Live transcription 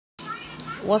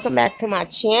Welcome back to my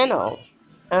channel.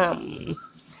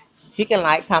 If you can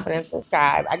like, comment, and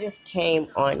subscribe. I just came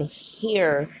on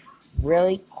here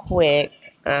really quick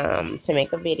to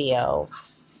make a video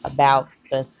about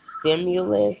the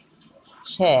stimulus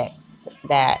checks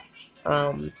that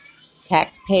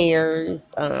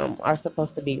taxpayers are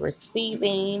supposed to be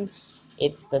receiving.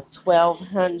 It's the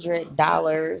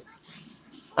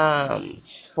 $1,200 um,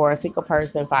 for a single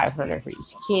person, 500 for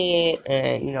each kid,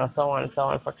 and so on and so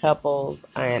on for couples.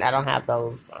 And I don't have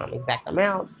those exact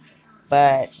amounts,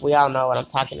 but we all know what I'm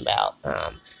talking about.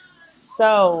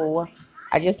 So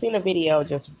I just seen a video,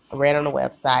 just read on the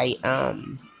website.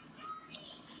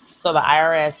 So the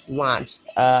IRS launched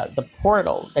the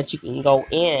portal that you can go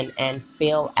in and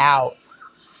fill out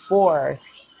for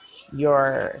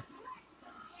your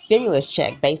stimulus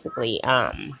check, basically.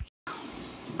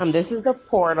 This is the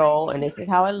portal, and this is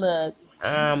how it looks.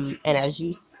 And as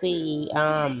you see,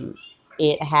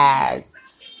 it has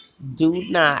do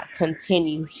not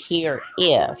continue here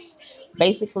if.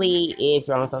 Basically, if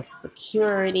you're on Social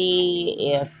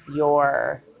Security,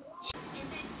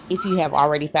 if you have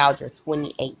already filed your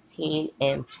 2018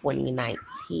 and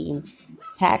 2019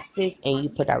 taxes and you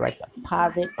put direct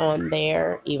deposit on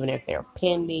there, even if they're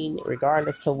pending,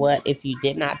 regardless to what, if you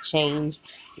did not change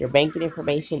your banking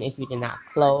information, if you did not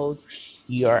close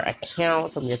your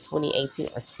account from your 2018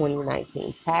 or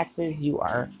 2019 taxes, you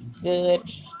are good.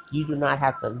 You do not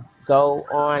have to go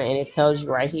on, and it tells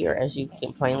you right here, as you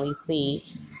can plainly see,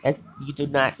 that you do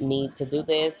not need to do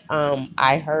this.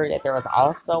 I heard that there was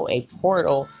also a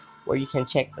portal where you can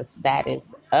check the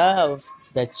status of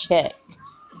the check,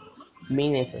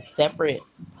 meaning it's a separate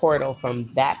portal from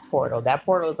that portal. That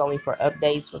portal is only for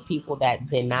updates for people that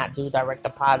did not do direct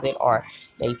deposit or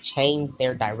they changed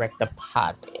their direct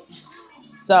deposit.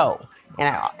 So,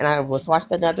 and I was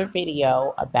watched another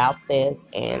video about this,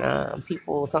 and a lot of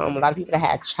people that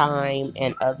had Chime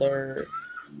and other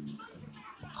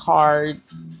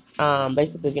cards.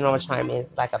 Basically, you know what Chime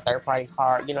is, like a third party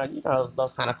card. You know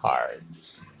those kind of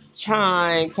cards.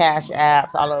 Chime, Cash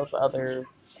Apps, all those other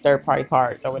third party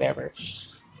cards or whatever.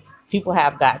 People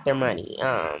have got their money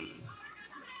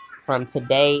from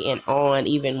today and on,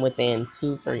 even within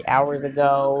 2-3 hours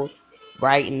ago,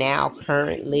 right now,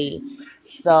 currently.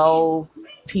 So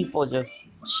people just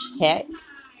check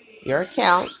your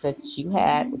accounts that you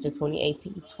had with your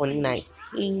 2018,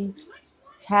 2019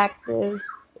 taxes.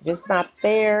 If it's not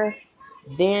there,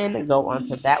 then go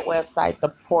onto that website, the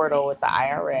portal with the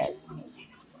IRS,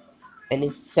 and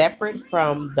it's separate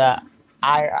from the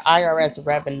IRS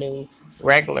revenue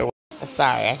regular.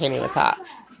 Sorry, I can't even talk.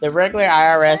 The regular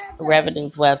IRS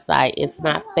revenues website, it's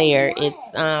not there.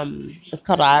 It's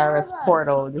called the IRS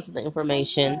portal. This is the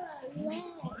information.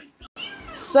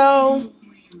 So,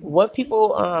 what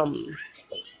people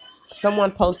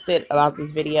someone posted about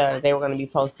this video that they were going to be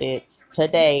posted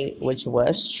today, which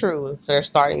was true. So they're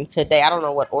starting today. I don't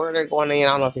know what order they're going in.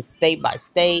 I don't know if it's state by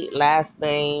state, last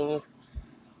names,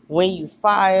 when you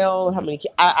file, how many.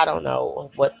 I don't know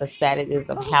what the status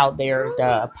is of how they're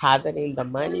depositing the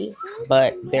money,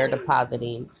 but they're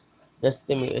depositing the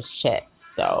stimulus check.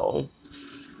 So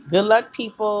good luck,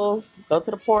 people. Go to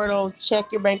the portal, check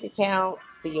your bank account.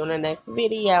 See you in the next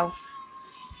video.